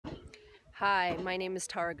Hi, my name is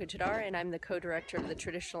Tara Gujadar and I'm the co-director of the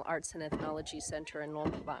Traditional Arts and Ethnology Center in Luang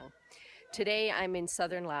Prabang. Today I'm in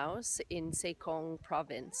southern Laos in Sekong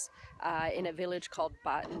province in a village called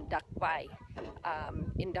Dakcheung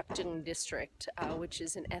in Dakcheung district, which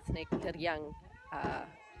is an ethnic Tarieng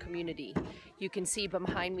community. You can see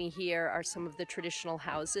behind me here are some of the traditional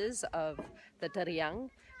houses of the Tarieng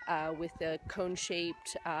with the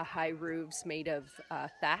cone-shaped high roofs made of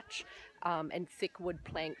thatch and thick wood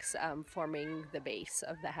planks forming the base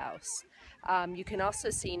of the house. You can also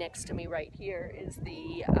see next to me right here is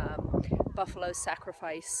the buffalo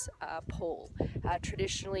sacrifice pole.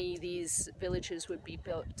 Traditionally, these villages would be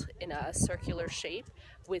built in a circular shape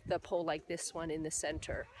with a pole like this one in the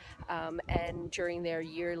center. And during their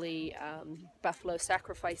yearly buffalo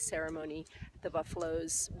sacrifice ceremony, the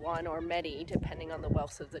buffaloes, one or many, depending on the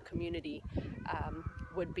wealth of the community,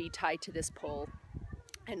 would be tied to this pole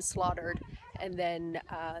and slaughtered, and then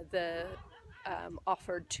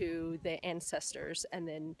offered to the ancestors, and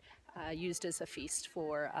then used as a feast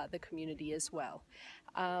for the community as well.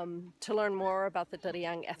 To learn more about the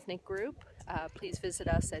Tarieng ethnic group, please visit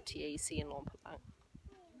us at TAC in Luang Prabang.